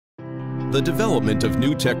The development of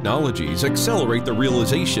new technologies accelerate the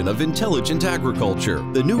realization of intelligent agriculture.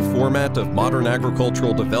 The new format of modern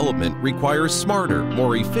agricultural development requires smarter,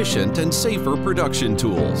 more efficient, and safer production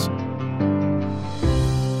tools.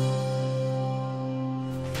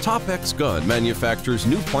 TopX Gun manufactures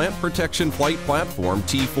new plant protection flight platform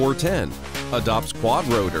T410, adopts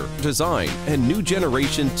quad-rotor design and new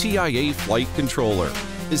generation TIA flight controller.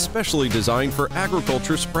 Is specially designed for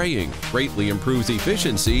agriculture spraying, greatly improves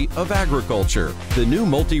efficiency of agriculture. The new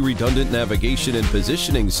multi-redundant navigation and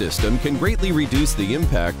positioning system can greatly reduce the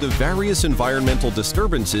impact of various environmental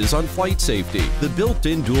disturbances on flight safety. The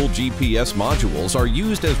built-in dual GPS modules are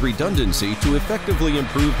used as redundancy to effectively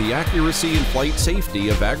improve the accuracy and flight safety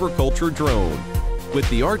of agriculture drone. With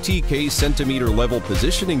the RTK centimeter level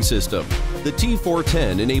positioning system, the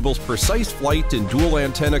T410 enables precise flight and dual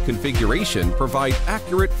antenna configuration provide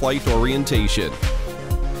accurate flight orientation.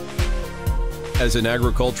 As an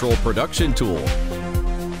agricultural production tool,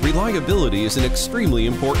 reliability is an extremely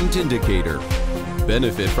important indicator.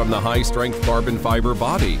 Benefit from the high-strength carbon fiber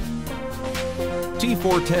body.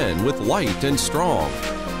 T410 with light and strong.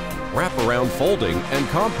 Wraparound folding and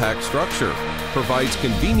compact structure. Provides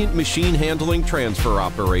convenient machine handling transfer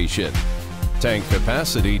operation. Tank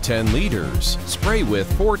capacity 10 liters. Spray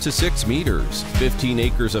width 4 to 6 meters. 15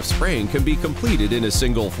 acres of spraying can be completed in a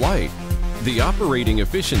single flight. The operating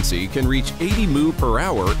efficiency can reach 80 mph per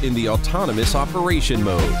hour in the autonomous operation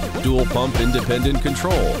mode. Dual pump independent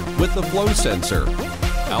control with the flow sensor.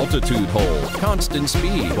 Altitude hold, constant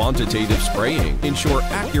speed, quantitative spraying, ensure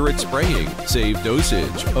accurate spraying, save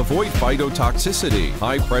dosage, avoid phytotoxicity,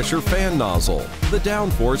 high pressure fan nozzle, the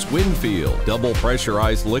downforce wind field, double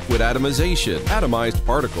pressurized liquid atomization. Atomized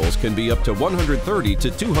particles can be up to 130 to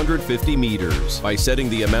 250 meters. By setting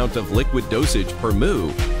the amount of liquid dosage per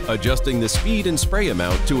moo, adjusting the speed and spray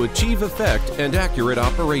amount to achieve effect and accurate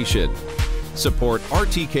operation. Support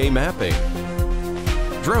RTK mapping.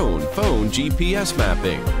 Drone phone GPS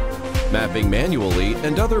mapping, mapping manually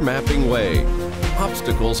and other mapping way.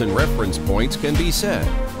 Obstacles and reference points can be set.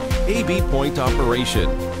 AB point operation,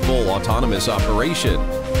 full autonomous operation.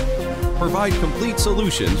 Provide complete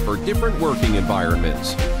solutions for different working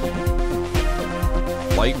environments.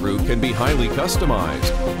 Flight route can be highly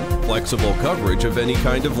customized. Flexible coverage of any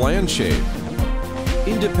kind of land shape.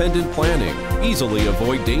 Independent planning, easily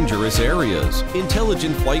avoid dangerous areas.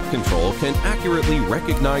 Intelligent flight control can accurately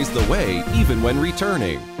recognize the way even when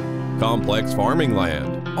returning. Complex farming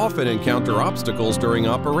land, often encounter obstacles during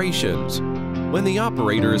operations. When the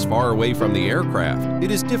operator is far away from the aircraft, it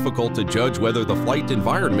is difficult to judge whether the flight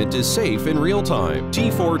environment is safe in real time.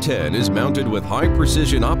 T410 is mounted with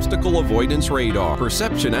high-precision obstacle avoidance radar.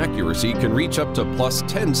 Perception accuracy can reach up to plus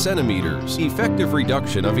 10 centimeters. Effective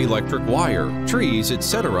reduction of electric wire, trees,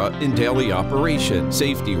 etc. in daily operation.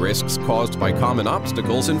 Safety risks caused by common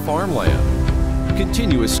obstacles in farmland.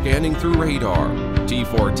 Continuous scanning through radar.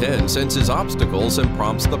 T410 senses obstacles and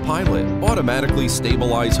prompts the pilot. Automatically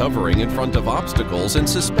stabilize hovering in front of obstacles and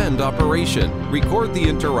suspend operation. Record the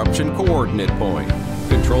interruption coordinate point.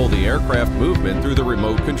 Control the aircraft movement through the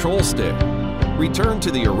remote control stick. Return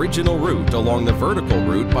to the original route along the vertical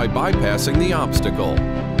route by bypassing the obstacle.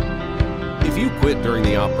 If you quit during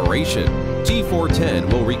the operation,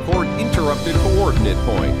 T410 will record interrupted coordinate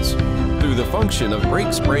points. Through the function of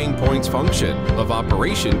brake spraying points function of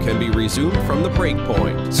operation can be resumed from the brake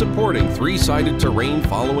point. Supporting three-sided terrain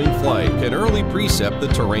following flight can early precept the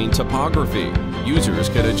terrain topography. Users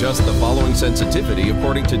can adjust the following sensitivity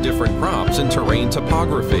according to different crops and terrain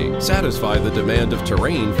topography. Satisfy the demand of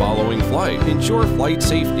terrain following flight. Ensure flight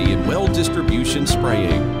safety and well distribution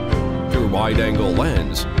spraying. Through wide-angle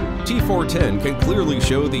lens, T410 can clearly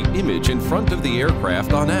show the image in front of the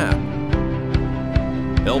aircraft on app.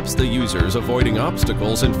 Helps the users avoiding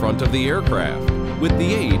obstacles in front of the aircraft. With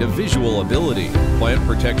the aid of visual ability, plant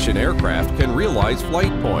protection aircraft can realize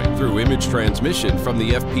flight point through image transmission from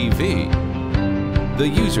the FPV. The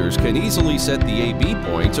users can easily set the AB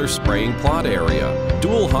points or spraying plot area.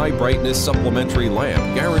 Dual high brightness supplementary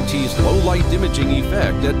lamp guarantees low light imaging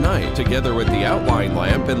effect at night, together with the outline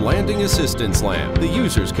lamp and landing assistance lamp. The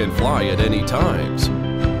users can fly at any times.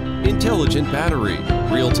 Intelligent battery,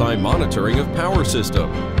 real-time monitoring of power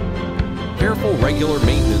system. careful regular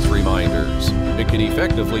maintenance reminders. It can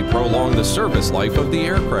effectively prolong the service life of the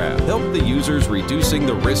aircraft, help the users reducing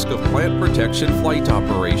the risk of plant protection flight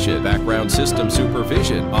operation, background system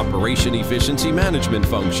supervision, operation efficiency management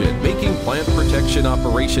function, making plant protection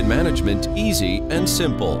operation management easy and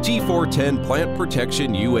simple. T410 Plant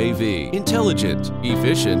Protection UAV, intelligent,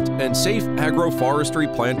 efficient, and safe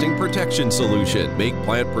agroforestry planting protection solution. Make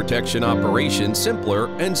plant protection operation simpler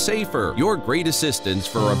and safer. Your great assistance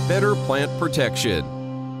for a better plant protection.